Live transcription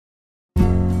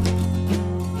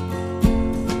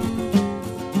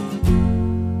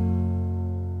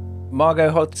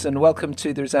Margot Hodson, welcome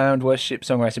to the Resound Worship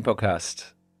Songwriting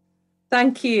Podcast.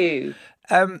 Thank you.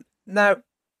 Now,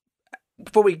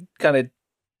 before we kind of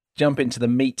jump into the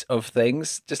meat of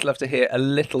things, just love to hear a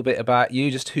little bit about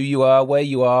you, just who you are, where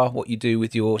you are, what you do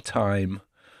with your time.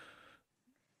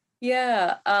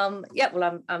 Well,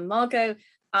 I'm Margot.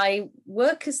 I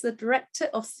work as the Director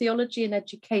of Theology and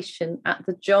Education at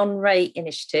the John Ray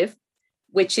Initiative,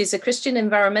 which is a Christian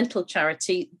environmental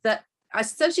charity that I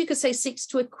suppose you could say seeks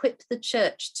to equip the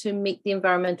church to meet the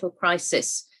environmental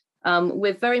crisis.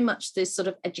 We're very much this sort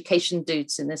of education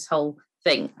dudes in this whole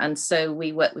thing. And so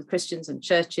we work with Christians and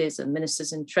churches and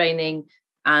ministers in training,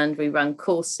 and we run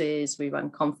courses, we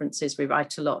run conferences, we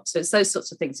write a lot. So it's those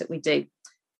sorts of things that we do.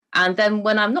 And then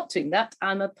when I'm not doing that,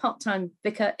 I'm a part-time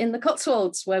vicar in the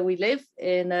Cotswolds, where we live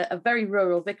in a very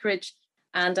rural vicarage.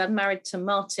 And I'm married to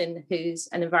Martin, who's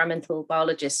an environmental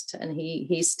biologist, and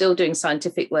he's still doing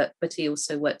scientific work, but he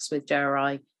also works with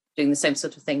JRI, doing the same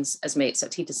sort of things as me,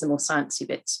 except he does the more sciencey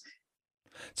bits.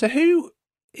 So who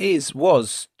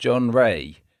was John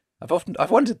Ray?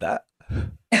 I've wondered that.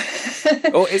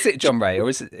 Or is it John Ray, or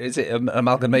is it an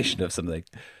amalgamation of something?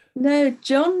 No,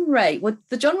 John Ray. Well,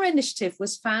 the John Ray Initiative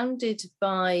was founded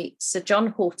by Sir John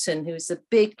Horton, who is a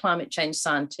big climate change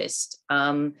scientist,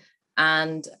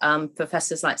 and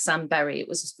professors like Sam Berry. It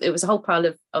was a whole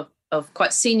pile of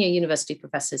quite senior university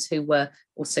professors who were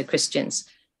also Christians.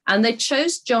 And they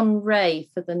chose John Ray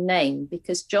for the name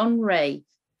because John Ray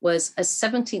was a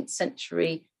 17th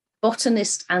century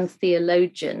botanist and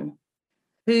theologian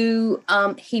who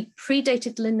he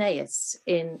predated Linnaeus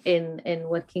in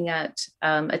working out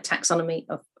a taxonomy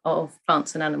of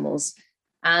plants and animals.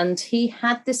 And he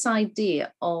had this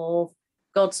idea of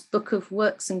God's book of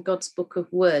works and God's book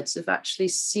of words, of actually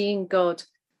seeing God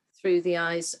through the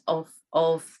eyes of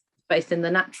faith in the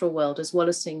natural world, as well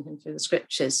as seeing him through the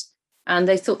scriptures. And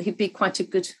they thought he'd be quite a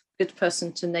good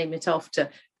person to name it after.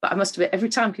 But I must admit, every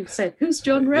time people say, "Who's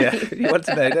John Ray?" Yeah, you want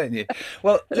to know, don't you?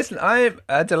 Well, listen, I'm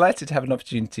delighted to have an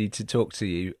opportunity to talk to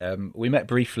you. We met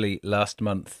briefly last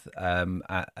month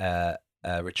at a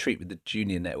retreat with the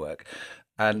Junior Network.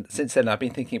 And since then, I've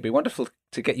been thinking it'd be wonderful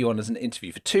to get you on as an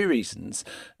interview for two reasons.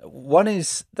 One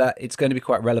is that it's going to be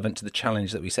quite relevant to the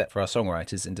challenge that we set for our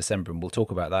songwriters in December, and we'll talk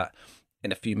about that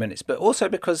in a few minutes. But also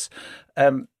because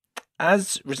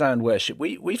as Resound Worship,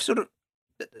 we've sort of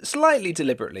slightly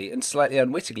deliberately and slightly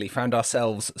unwittingly found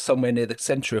ourselves somewhere near the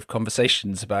centre of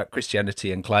conversations about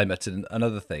Christianity and climate and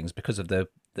other things because of the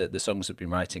songs we've been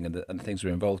writing and the things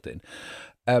we're involved in.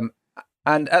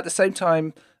 And at the same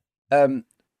time,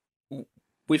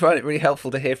 we find it really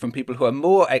helpful to hear from people who are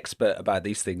more expert about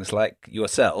these things, like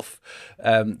yourself,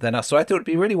 than us. So I thought it'd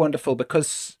be really wonderful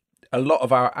because a lot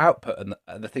of our output and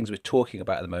the things we're talking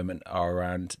about at the moment are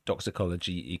around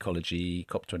toxicology, ecology,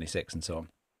 COP26 and so on.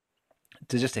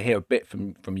 To hear a bit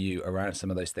from you around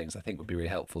some of those things, I think would be really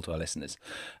helpful to our listeners.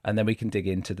 And then we can dig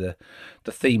into the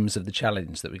themes of the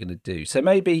challenge that we're going to do. So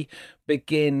maybe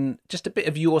begin just a bit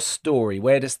of your story.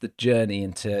 Where does the journey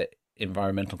into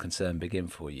environmental concern begin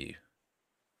for you?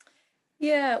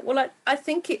 Yeah, well, I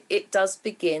think it does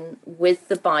begin with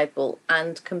the Bible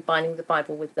and combining the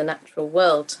Bible with the natural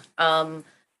world.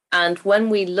 And when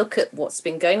we look at what's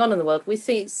been going on in the world, we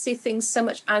see things so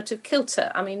much out of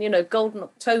kilter. I mean, Golden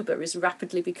October is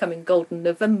rapidly becoming Golden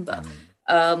November.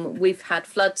 We've had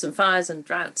floods and fires and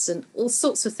droughts and all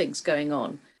sorts of things going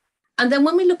on. And then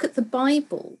when we look at the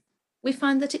Bible, we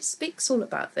find that it speaks all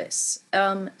about this.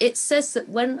 It says that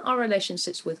when our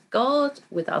relationships with God,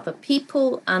 with other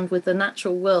people, and with the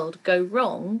natural world go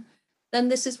wrong, then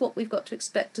this is what we've got to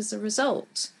expect as a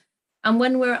result. And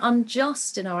when we're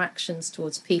unjust in our actions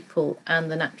towards people and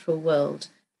the natural world,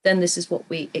 then this is what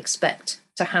we expect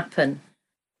to happen.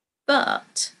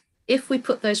 But if we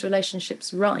put those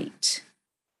relationships right,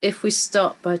 if we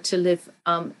start to live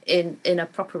in a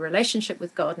proper relationship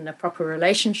with God and a proper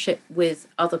relationship with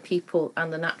other people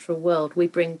and the natural world, we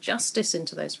bring justice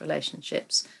into those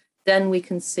relationships, then we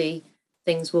can see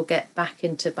things will get back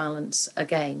into balance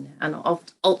again. And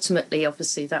ultimately,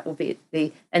 obviously, that will be at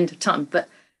the end of time. But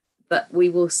we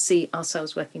will see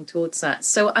ourselves working towards that.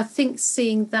 So I think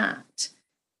seeing that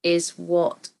is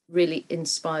what really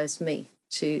inspires me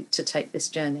to take this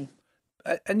journey.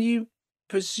 And you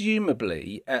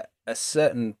presumably, at a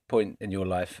certain point in your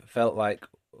life, felt like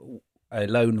a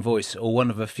lone voice or one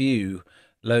of a few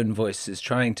lone voices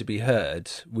trying to be heard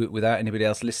without anybody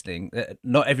else listening.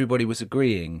 Not everybody was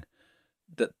agreeing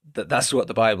that's what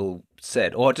the Bible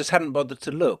said, or just hadn't bothered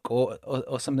to look,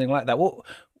 or something like that.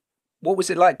 What was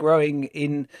it like growing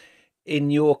in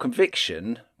your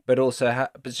conviction, but also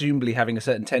presumably having a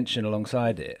certain tension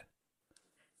alongside it?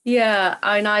 Yeah,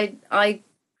 and I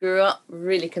grew up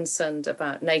really concerned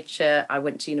about nature. I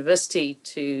went to university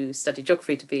to study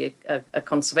geography to be a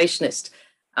conservationist.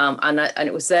 And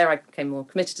it was there I became more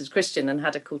committed as a Christian and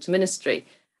had a call to ministry.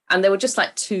 And they were just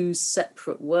like two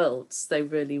separate worlds. They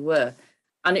really were.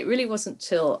 And it really wasn't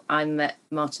till I met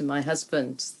Martin, my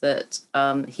husband, that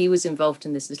he was involved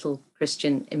in this little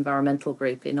Christian environmental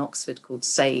group in Oxford called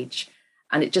SAGE.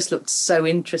 And it just looked so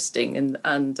interesting.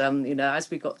 And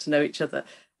as we got to know each other,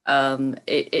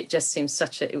 it just seemed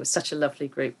it was such a lovely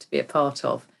group to be a part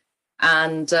of.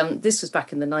 And this was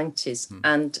back in the 90s.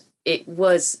 And it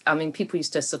was, people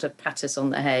used to sort of pat us on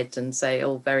the head and say,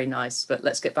 oh, very nice, but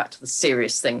let's get back to the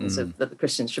serious things that the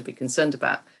Christians should be concerned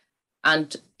about.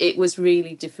 And it was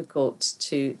really difficult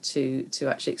to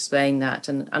actually explain that.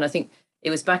 And I think it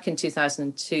was back in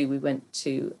 2002, we went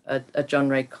to a John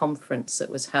Ray conference that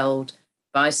was held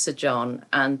by Sir John,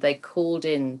 and they called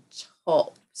in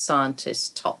top scientists,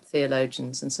 top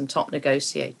theologians, and some top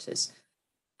negotiators.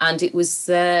 And it was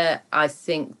there, I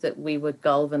think, that we were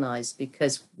galvanized,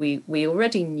 because we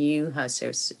already knew how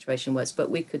serious the situation was,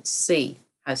 but we could see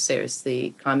how serious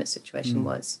the climate situation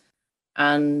was.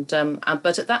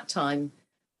 But at that time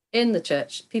in the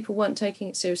church, people weren't taking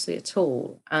it seriously at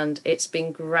all. And it's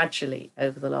been gradually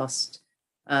over the last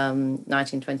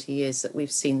 19, 20 years that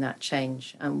we've seen that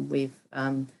change. And we've,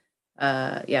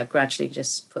 gradually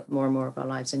just put more and more of our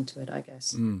lives into it, I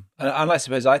guess. And I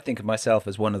suppose I think of myself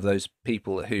as one of those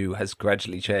people who has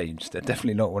gradually changed. They're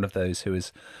definitely not one of those who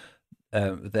is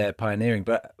there pioneering.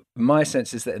 But my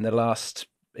sense is that in the last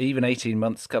even 18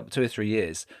 months, 2 or 3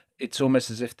 years, it's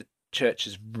almost as if the church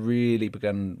has really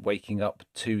begun waking up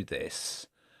to this,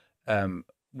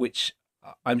 which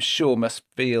I'm sure must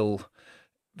feel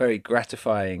very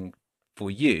gratifying for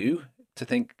you to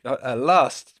think at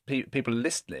last people are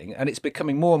listening, and it's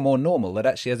becoming more and more normal that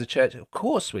actually as a church, of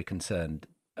course, we're concerned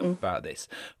about this.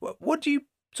 What do you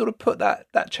sort of put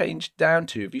that change down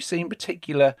to? Have you seen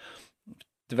particular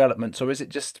developments, or is it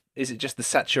just the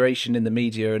saturation in the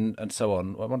media and so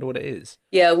on? I wonder what it is.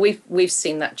 Yeah, we've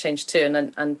seen that change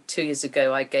too. And 2 years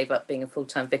ago, I gave up being a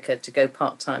full-time vicar to go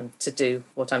part-time to do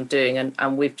what I'm doing,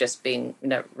 and we've just been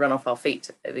run off our feet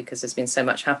because there's been so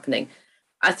much happening.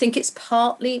 I think it's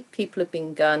partly people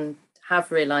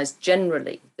have realised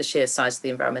generally the sheer size of the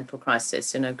environmental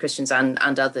crisis. Christians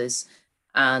and others,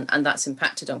 and that's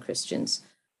impacted on Christians.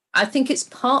 I think it's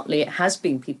partly, it has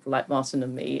been people like Martin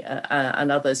and me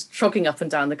and others trogging up and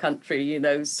down the country,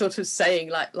 sort of saying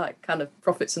like kind of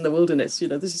prophets in the wilderness,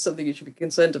 this is something you should be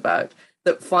concerned about,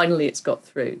 that finally it's got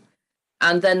through.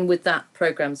 And then with that,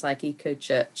 programs like Eco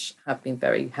Church have been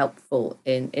very helpful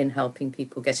in helping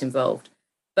people get involved.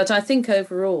 But I think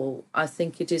overall, I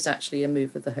think it is actually a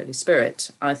move of the Holy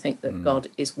Spirit. I think that God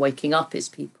is waking up his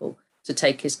people to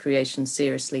take his creation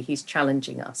seriously. He's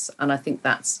challenging us. And I think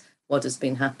that's what has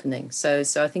been happening. So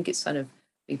I think it's kind of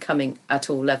been coming at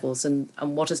all levels, and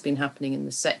what has been happening in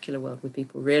the secular world with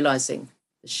people realizing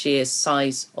the sheer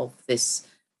size of this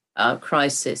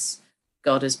crisis,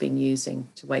 God has been using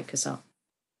to wake us up.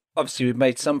 Obviously, we've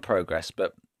made some progress,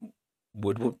 but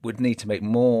would need to make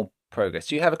more progress.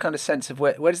 Do you have a kind of sense of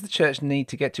where does the church need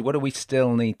to get to? What do we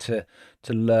still need to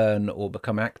learn or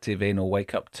become active in or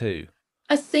wake up to?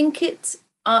 I think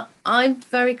I'm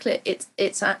very clear.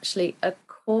 It's actually a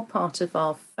core part of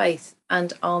our faith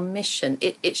and our mission.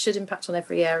 It should impact on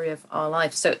every area of our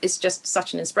life. So it's just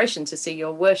such an inspiration to see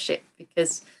your worship,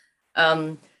 because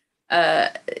there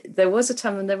was a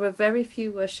time when there were very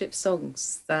few worship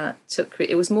songs that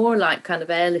it was more like kind of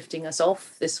airlifting us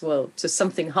off this world to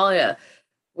something higher,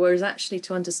 whereas actually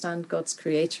to understand God's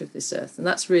creator of this earth. And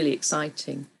that's really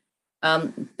exciting.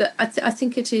 But I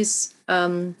think it is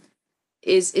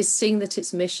seeing that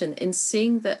it's mission, in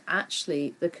seeing that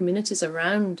actually the communities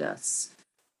around us,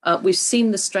 we've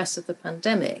seen the stress of the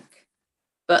pandemic,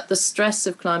 but the stress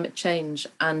of climate change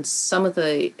and some of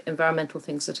the environmental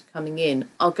things that are coming in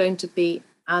are going to be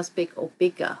as big or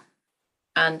bigger.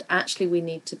 And actually we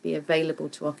need to be available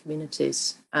to our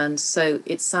communities. And so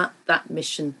it's that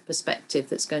mission perspective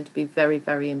that's going to be very,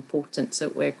 very important, so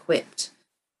that we're equipped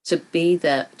to be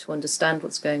there, to understand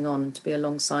what's going on, and to be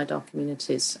alongside our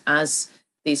communities as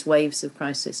these waves of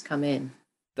crisis come in.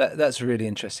 That's really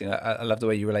interesting. I love the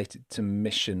way you relate it to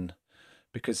mission,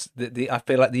 because I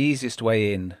feel like the easiest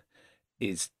way in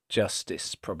is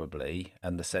justice, probably,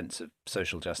 and the sense of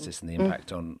social justice and the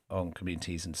impact on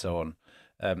communities and so on.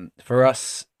 For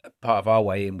us, part of our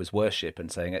way in was worship,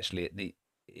 and saying actually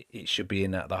it should be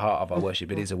in at the heart of our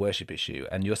worship. It is a worship issue,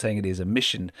 and you're saying it is a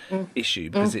mission issue,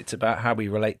 because it's about how we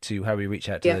relate to, how we reach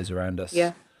out to those around us.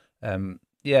 So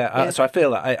I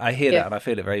feel that I hear that, and I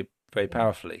feel it very, very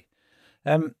powerfully.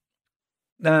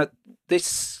 Now,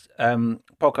 this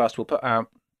podcast we'll put out,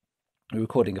 we're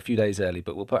recording a few days early,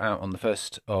 but we'll put out on the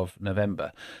 1st of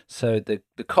November. So the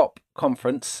COP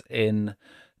conference in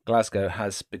Glasgow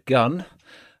has begun.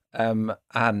 And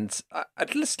I'd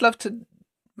just love to,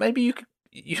 maybe you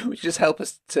could just help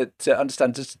us to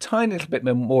understand just a tiny little bit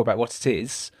more about what it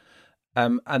is,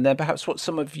 and then perhaps what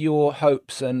some of your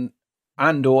hopes and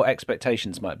or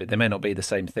expectations might be. They may not be the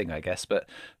same thing, I guess, but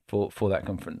for that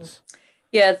conference.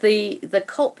 Yeah, the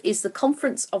COP is the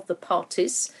Conference of the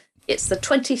Parties. It's the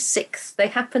 26th. They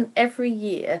happen every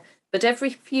year, but every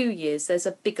few years there's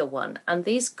a bigger one. And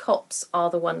these COPs are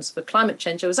the ones for climate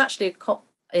change. There was actually a COP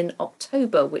in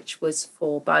October, which was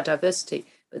for biodiversity.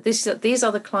 But these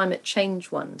are the climate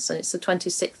change ones, and it's the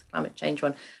 26th climate change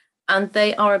one. And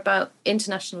they are about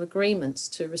international agreements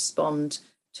to respond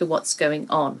to what's going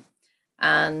on.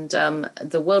 And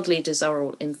the world leaders are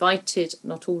all invited.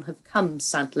 Not all have come,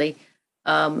 sadly.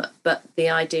 But the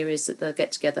idea is that they'll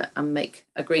get together and make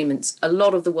agreements. A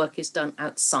lot of the work is done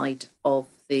outside of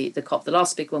the COP. The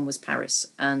last big one was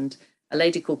Paris, and a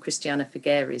lady called Christiana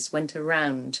Figueres went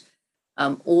around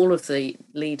all of the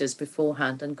leaders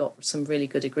beforehand and got some really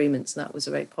good agreements. That was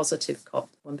a very positive COP.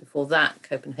 One before that,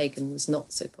 Copenhagen, was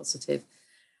not so positive.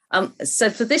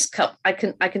 So for this COP, I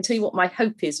can tell you what my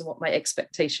hope is and what my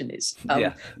expectation is.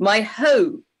 My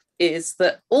hope is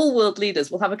that all world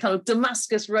leaders will have a kind of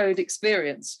Damascus Road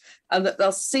experience, and that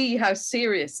they'll see how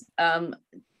serious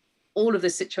all of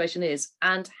this situation is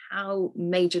and how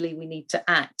majorly we need to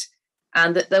act,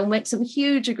 and that they'll make some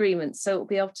huge agreements so we'll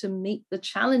be able to meet the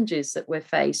challenges that we're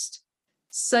faced,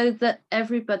 so that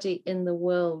everybody in the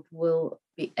world will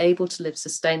be able to live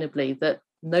sustainably, that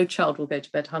no child will go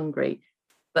to bed hungry,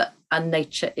 and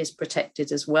nature is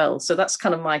protected as well. So that's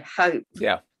kind of my hope.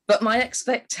 Yeah. But my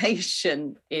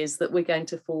expectation is that we're going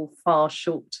to fall far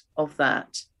short of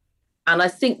that. And I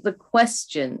think the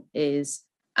question is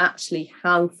actually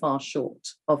how far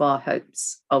short of our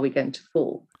hopes are we going to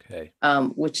fall? Okay.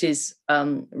 Which is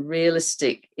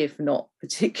realistic, if not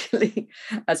particularly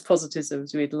as positive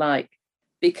as we'd like.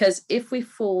 Because if we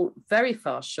fall very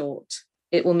far short,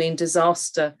 it will mean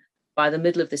disaster by the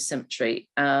middle of this century.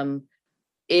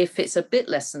 If it's a bit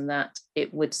less than that,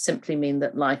 it would simply mean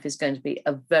that life is going to be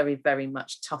a very, very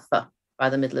much tougher by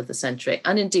the middle of the century,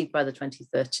 and indeed by the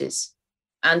 2030s.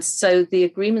 And so the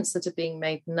agreements that are being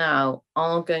made now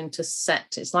are going to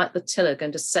set, it's like the tiller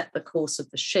going to set the course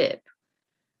of the ship.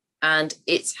 And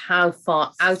it's how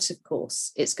far out of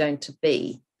course it's going to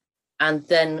be. And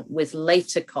then with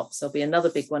later COPs, there'll be another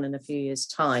big one in a few years'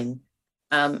 time,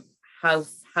 how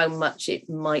much it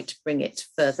might bring it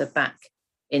further back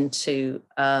into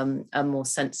a more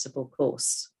sensible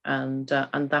course, and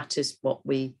that is what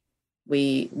we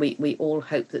all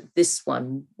hope, that this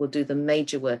one will do the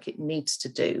major work it needs to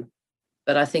do.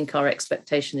 But I think our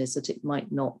expectation is that it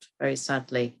might not, very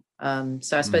sadly.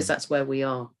 So I suppose that's where we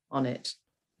are on it.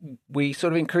 We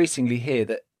sort of increasingly hear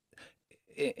that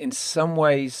in some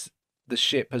ways the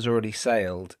ship has already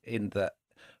sailed, in that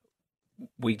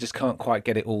we just can't quite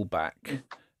get it all back,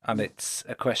 and it's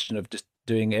a question of just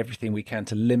doing everything we can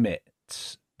to limit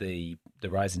the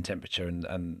rise in temperature,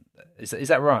 and is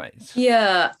that right?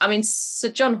 Yeah, I mean, Sir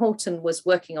John Horton was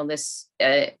working on this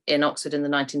in Oxford in the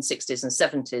 1960s and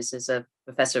 70s as a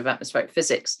professor of atmospheric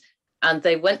physics, and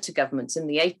they went to governments in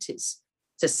the 80s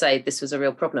to say this was a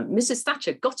real problem. Mrs.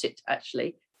 Thatcher got it,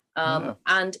 actually,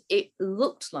 and it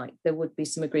looked like there would be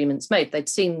some agreements made. They'd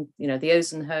seen, the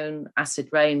ozone hole, acid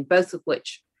rain, both of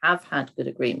which have had good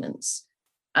agreements.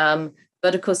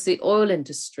 But of course, the oil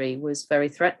industry was very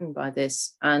threatened by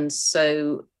this. And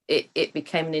so it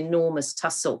became an enormous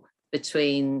tussle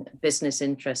between business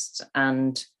interests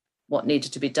and what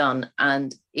needed to be done.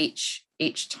 And each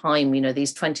time,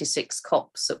 these 26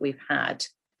 COPs that we've had,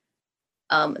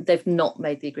 they've not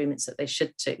made the agreements that they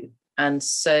should do. And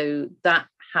so that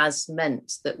has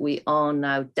meant that we are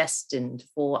now destined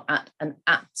for, at an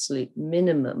absolute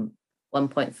minimum,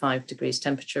 1.5 degrees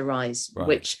temperature rise, right,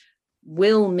 which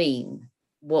will mean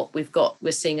what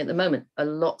we're seeing at the moment: a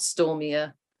lot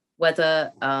stormier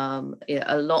weather,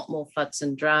 a lot more floods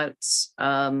and droughts,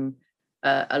 a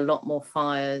lot more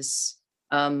fires,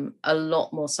 a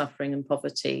lot more suffering and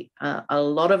poverty, a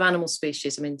lot of animal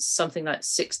species. I mean, something like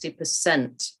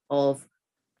 60% of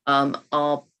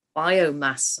our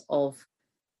biomass of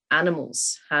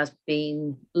animals has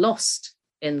been lost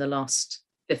in the last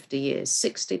 50 years.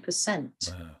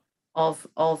 60%. Wow.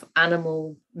 Of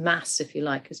animal mass, if you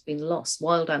like, has been lost,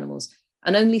 wild animals,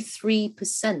 and only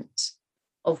 3%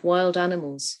 of wild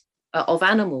animals are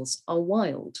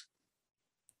wild,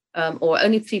 or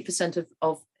only 3%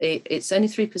 it's only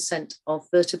 3% of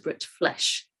vertebrate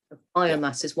flesh of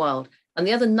biomass is wild. And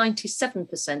the other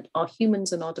 97% are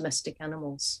humans and our domestic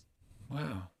animals.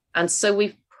 Wow. And so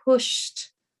we've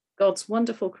pushed God's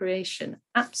wonderful creation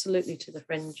absolutely to the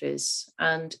fringes.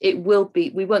 And we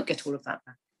won't get all of that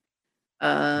back.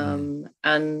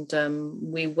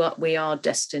 We are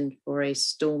destined for a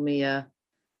stormier,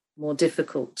 more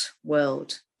difficult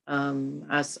world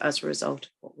as a result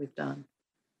of what we've done.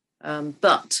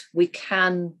 But we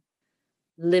can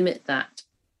limit that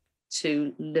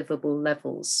to livable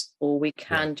levels, or we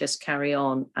can just carry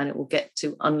on and it will get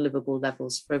to unlivable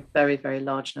levels for a very, very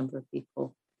large number of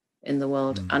people in the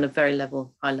world and a very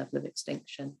high level of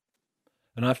extinction.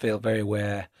 And I feel very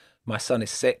aware. My son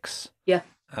is 6. Yeah.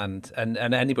 And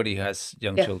anybody who has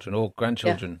young children or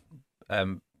grandchildren,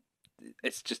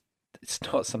 it's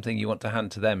not something you want to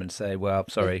hand to them and say, well,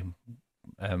 sorry,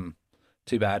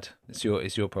 too bad. It's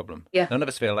your problem. Yeah. None of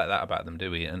us feel like that about them,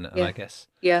 do we? And I guess.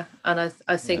 Yeah. And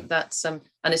I think that's and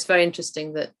it's very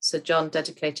interesting that Sir John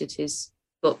dedicated his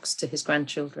books to his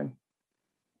grandchildren.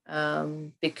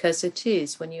 Because it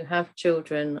is, when you have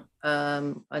children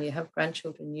and you have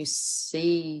grandchildren,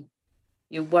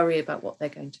 you worry about what they're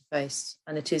going to face,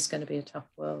 and it is going to be a tough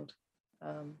world.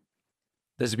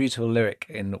 There's a beautiful lyric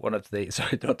in one of the,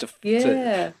 sorry, not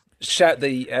to shout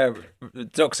the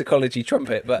toxicology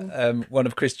trumpet, but one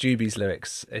of Chris Juby's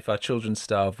lyrics: "If our children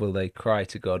starve, will they cry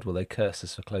to God? Will they curse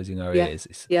us for closing our ears?"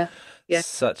 It's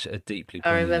such a deeply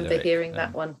poignant I remember lyric. hearing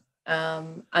that one.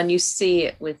 And you see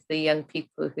it with the young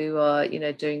people who are,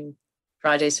 doing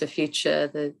Fridays for Future,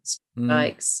 the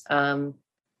strikes,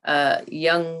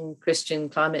 Young Christian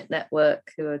Climate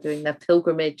Network, who are doing their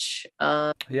pilgrimage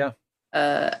up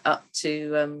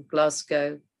to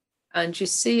Glasgow. And you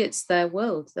see it's their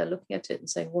world. They're looking at it and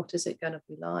saying, what is it going to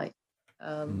be like?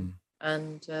 And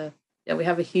we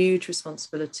have a huge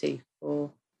responsibility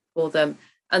for them.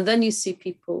 And then you see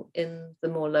people in the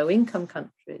more low-income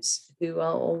countries who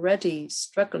are already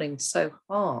struggling so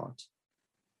hard.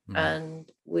 And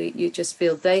you just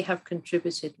feel they have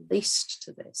contributed least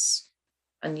to this,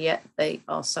 and yet they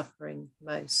are suffering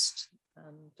most.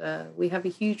 And we have a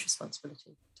huge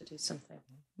responsibility to do something.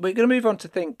 We're going to move on to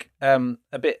think a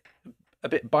bit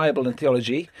Bible and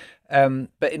theology,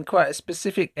 but in quite a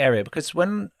specific area. Because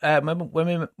when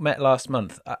we met last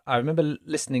month, I remember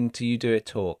listening to you do a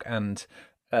talk, and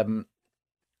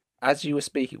as you were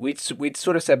speaking, we'd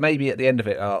sort of said maybe at the end of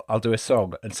it I'll do a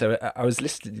song, and so I was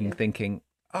listening, thinking,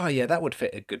 oh yeah, that would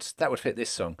fit this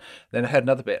song. Then I heard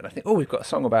another bit, and I think, oh, we've got a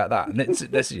song about that, and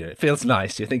it feels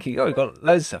nice. You're thinking, oh, we've got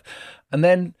loads of stuff, and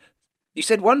then you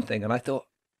said one thing, and I thought,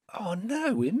 oh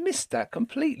no, we missed that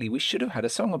completely. We should have had a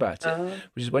song about it,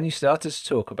 which is when you started to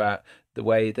talk about the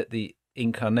way that the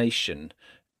incarnation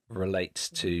relates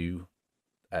to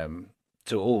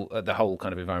all the whole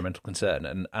kind of environmental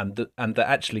concern, and that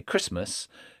actually Christmas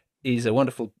is a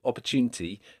wonderful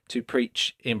opportunity to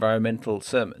preach environmental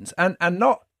sermons, and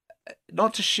not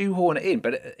to shoehorn it in,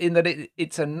 but in that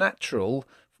it's a natural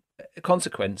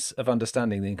consequence of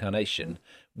understanding the incarnation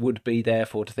would be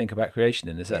therefore to think about creation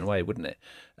in a certain way, wouldn't it?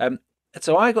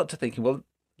 So I got to thinking, well,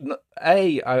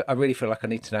 I really feel like I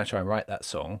need to now try and write that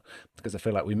song because I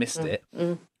feel like we missed it.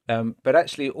 But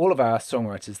actually, all of our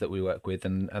songwriters that we work with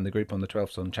and the group on the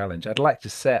 12 Song Challenge, I'd like to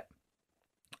set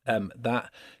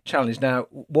that challenge. Now,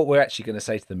 what we're actually going to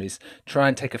say to them is try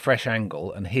and take a fresh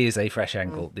angle, and here's a fresh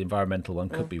angle. The environmental one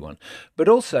could be one. But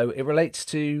also, it relates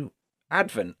to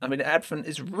Advent. I mean, Advent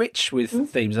is rich with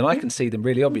themes, and I can see them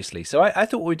really obviously. So I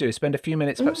thought what we'd do is spend a few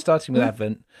minutes perhaps starting with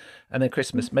Advent and then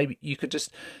Christmas. Maybe you could just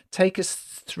take us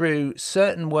through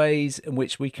certain ways in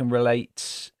which we can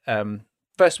relate,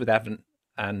 first with Advent,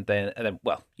 and then,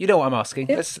 well, you know what I'm asking.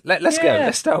 Let's go.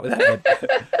 Let's start with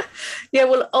that. Yeah,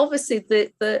 well, obviously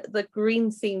the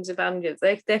green themes of Advent,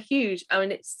 they're huge. I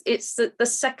mean, it's the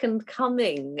second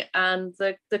coming and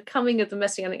the coming of the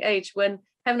Messianic age when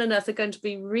heaven and earth are going to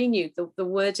be renewed. The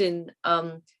word in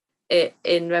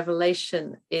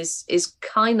Revelation is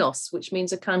kainos, which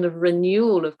means a kind of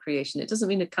renewal of creation. It doesn't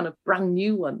mean a kind of brand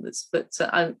new one. But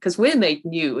because we're made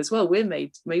new as well, we've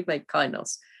made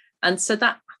kainos, and so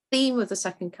that theme of the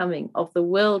second coming, of the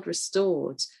world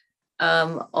restored,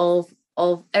 of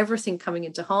everything coming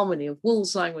into harmony, of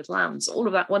wolves lying with lambs, all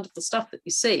of that wonderful stuff that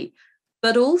you see.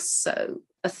 But also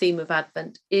a theme of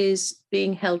Advent is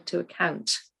being held to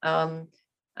account. And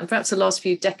perhaps the last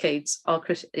few decades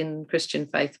in Christian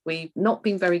faith, we've not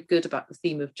been very good about the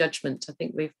theme of judgment. I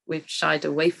think we've shied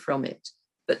away from it.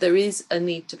 But there is a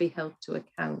need to be held to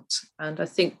account. And I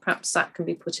think perhaps that can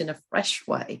be put in a fresh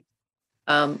way,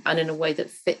 and in a way that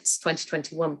fits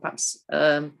 2021 perhaps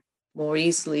more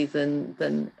easily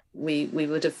than we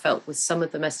would have felt with some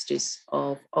of the messages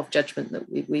of judgment that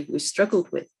we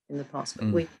struggled with in the past.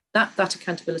 But that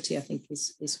accountability, I think,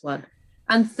 is one.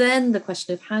 And then the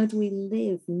question of how do we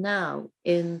live now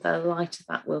in the light of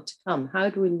that world to come? How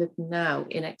do we live now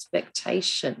in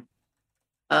expectation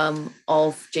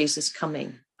of Jesus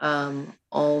coming,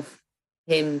 of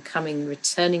him coming,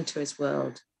 returning to his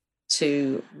world,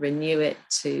 to renew it,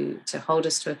 to hold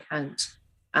us to account,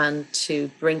 and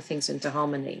to bring things into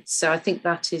harmony. So I think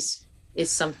that is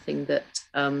something that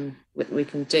we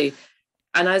can do.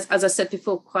 And as I said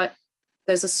before,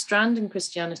 there's a strand in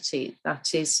Christianity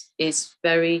that is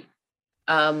very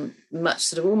much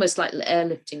sort of almost like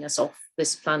airlifting us off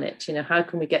this planet. You know, how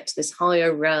can we get to this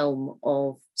higher realm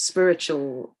of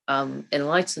spiritual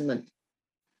enlightenment?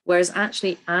 Whereas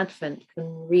actually Advent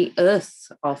can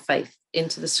re-earth our faith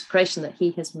into the creation that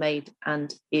he has made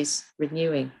and is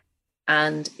renewing.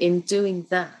 And in doing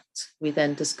that, we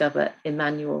then discover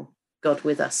Emmanuel, God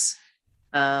with us.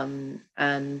 And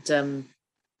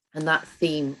that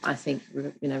theme, I think,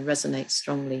 resonates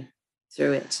strongly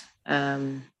through it.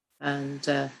 And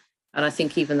I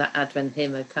think even that Advent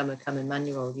hymn, "O come,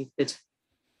 Emmanuel,"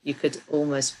 you could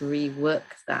almost rework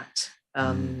that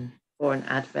for an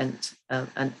Advent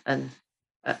and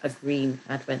a green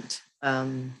Advent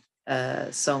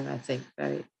song. I think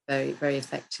very, very, very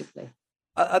effectively.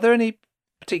 Are there any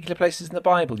particular places in the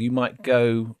Bible you might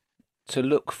go to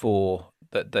look for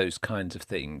those kinds of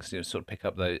things? You know, sort of pick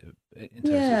up those in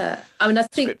terms of I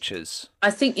think scriptures.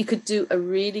 I think you could do a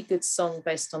really good song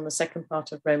based on the second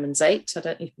part of Romans 8. I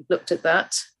don't know if you've looked at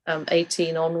that.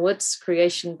 18 onwards,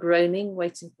 creation groaning,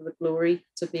 waiting for the glory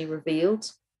to be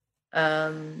revealed.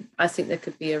 I think there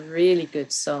could be a really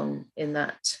good song in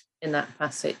that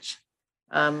passage,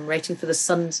 waiting for the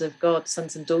sons of God,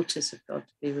 sons and daughters of God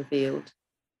to be revealed.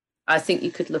 I think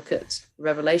you could look at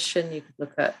Revelation, you could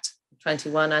look at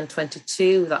 21 and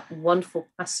 22, that wonderful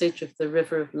passage of the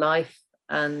river of life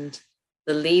and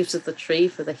the leaves of the tree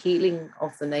for the healing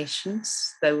of the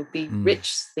nations. There would be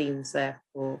rich themes there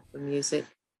for music.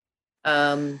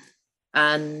 And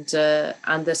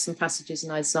there's some passages in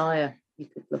Isaiah you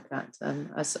could look at.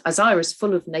 Isaiah is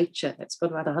full of nature. It's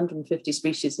got about 150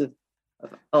 species of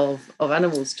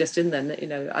animals just in there. You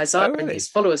know, Isaiah and his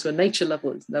followers were nature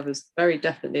lovers very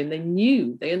definitely,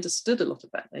 and they understood a lot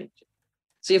about nature.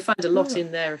 So you find a lot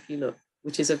in there if you look,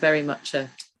 which is a very much an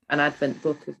Advent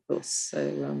book, of course.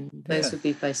 So those would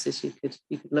be places you could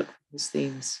look for these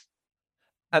themes.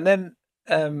 And then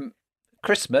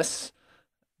Christmas,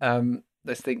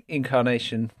 this thing,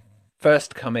 incarnation,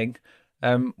 first coming.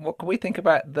 What can we think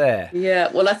about there?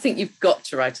 Yeah, well, I think you've got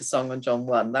to write a song on John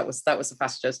 1. That was the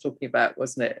passage I was talking about,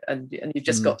 wasn't it? And you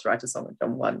just got to write a song on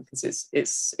John 1 because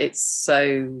it's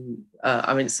so.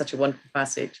 It's such a wonderful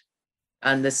passage,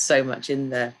 and there's so much in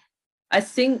there. I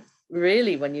think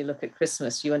really when you look at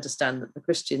Christmas, you understand that the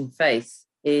Christian faith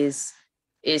is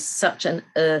such an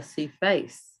earthy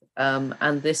faith,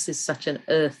 and this is such an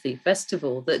earthy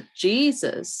festival that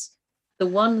Jesus, the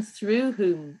one through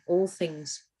whom all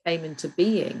things came into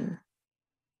being,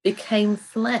 became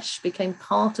flesh, became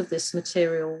part of this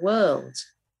material world.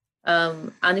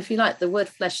 And if you like, the word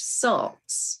flesh,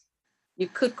 sarx, you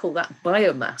could call that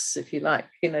biomass, if you like.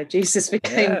 You know, Jesus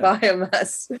became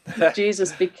biomass.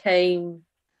 Jesus became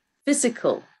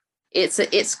physical.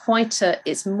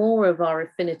 It's more of our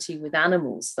affinity with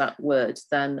animals, that word,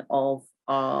 than of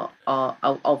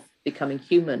of becoming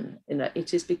human. You know, he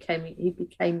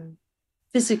became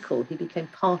physical. He became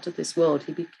part of this world.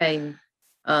 He became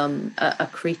a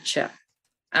creature.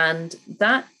 And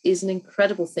that is an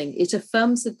incredible thing. It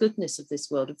affirms the goodness of this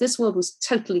world. If this world was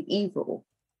totally evil,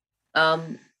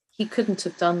 he couldn't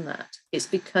have done that. It's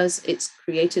because it's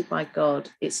created by God.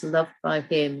 It's loved by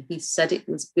him. He said it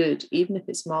was good, even if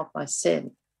it's marked by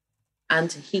sin.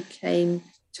 And he came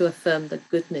to affirm the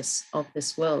goodness of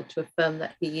this world, to affirm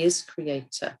that he is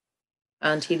creator.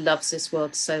 And he loves this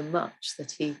world so much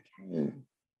that he came.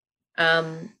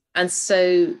 And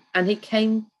he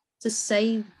came to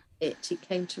save it. He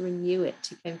came to renew it.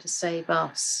 He came to save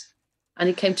us. And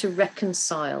he came to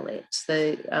reconcile it.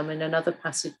 In another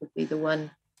passage would be the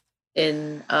one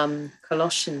in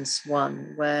Colossians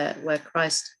 1, where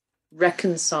Christ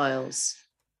reconciles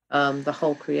the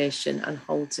whole creation and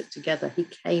holds it together. He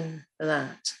came for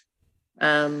that.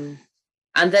 And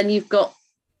then you've got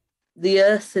the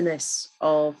earthiness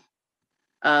of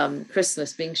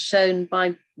Christmas being shown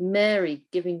by Mary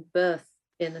giving birth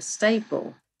in a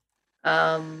stable.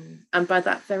 And by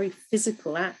that very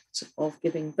physical act of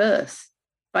giving birth,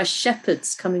 by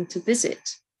shepherds coming to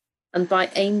visit, and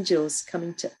by angels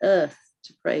coming to earth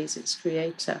to praise its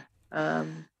creator.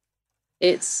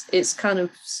 it's kind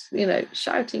of,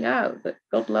 shouting out that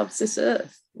God loves this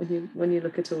earth when you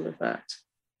look at all of that.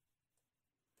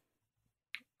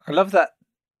 I love that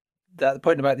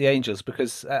point about the angels,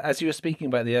 because as you were speaking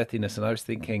about the earthiness, and I was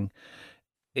thinking,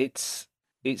 it's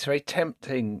very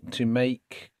tempting to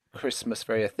make Christmas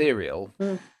very ethereal,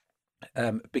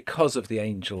 because of the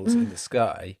angels in the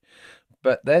sky.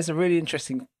 But there's a really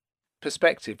interesting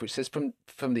perspective which says,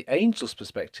 from the angels'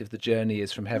 perspective, the journey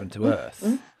is from heaven to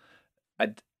earth.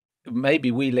 And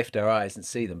maybe we lift our eyes and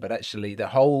see them, but actually the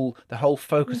whole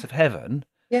focus of heaven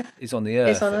is on the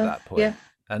earth at that point. Yeah.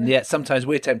 And yet sometimes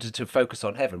we're tempted to focus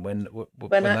on heaven when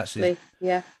actually,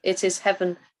 it is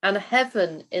heaven. And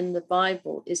heaven in the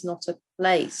Bible is not a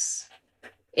place.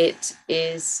 It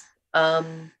is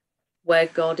where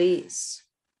God is.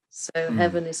 So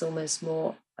heaven is almost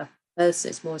more a person.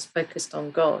 It's more focused on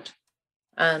God.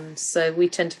 And so we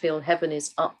tend to feel heaven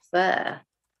is up there,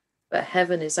 but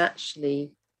heaven is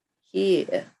actually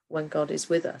here when God is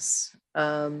with us.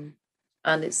 And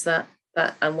it's that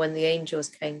and when the angels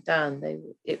came down,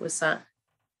 it was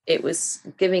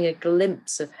giving a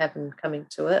glimpse of heaven coming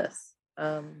to earth,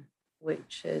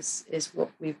 which is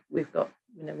what we've got,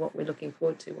 what we're looking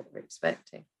forward to, what we're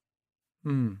expecting.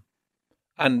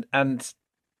 And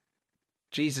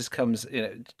Jesus comes,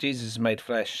 Jesus is made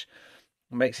flesh,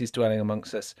 makes his dwelling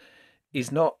amongst us.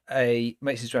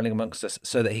 Makes his dwelling amongst us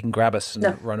so that he can grab us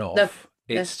and run off.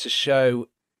 It's to show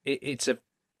it's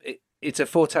a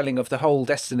foretelling of the whole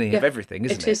destiny of everything,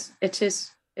 isn't it? It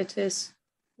is,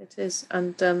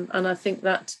 and I think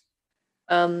that,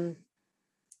 I mean,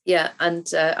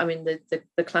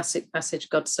 the classic passage,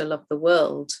 "God so loved the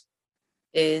world,"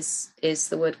 is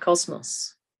the word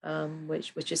cosmos,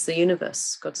 which is the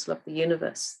universe. God so loved the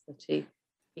universe that he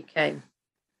came.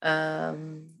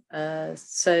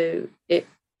 So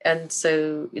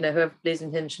whoever believes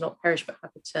in him shall not perish but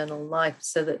have eternal life,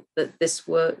 so that this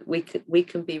world we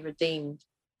can be redeemed,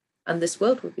 and this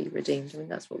world will be redeemed. I mean,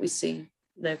 that's what we see.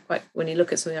 Quite when you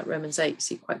look at something like Romans 8, you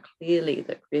see quite clearly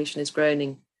that creation is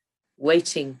groaning,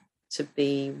 waiting to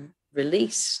be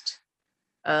released,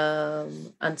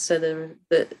 and so the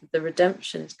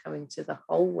redemption is coming to the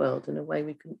whole world in a way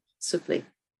we couldn't possibly.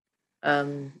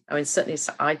 Certainly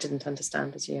I didn't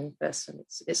understand as a young person.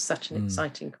 It's such an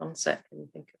exciting concept when you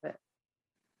think of it.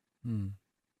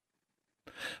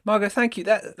 Margot, thank you.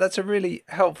 That's a really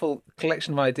helpful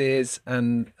collection of ideas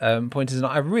and pointers, and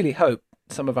I really hope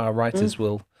some of our writers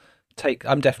will take.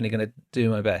 I'm definitely going to do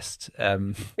my best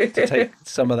to take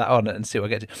some of that on and see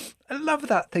what I get to. I love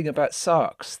that thing about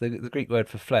sarx, the Greek word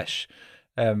for flesh,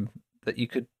 that you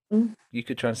could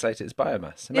translate it as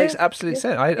biomass. It makes absolute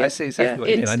sense. I see exactly what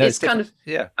you mean. I know it's kind of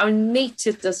I mean, meat,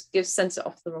 it does give sense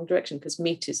off the wrong direction, because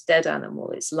meat is dead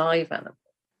animal, it's live animal.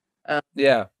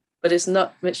 But it's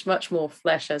not much more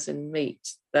flesh as in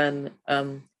meat than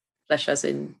flesh as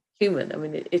in human. I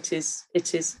mean, it is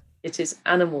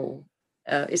animal.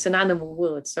 It's an animal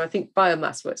word, so I think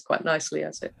biomass works quite nicely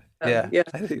as it. I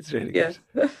think it's really good.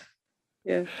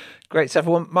 Yeah. Great stuff.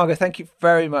 Well, Margot, thank you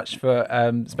very much for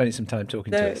spending some time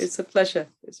talking to us. It's a pleasure.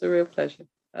 It's a real pleasure.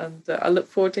 And I look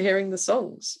forward to hearing the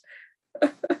songs.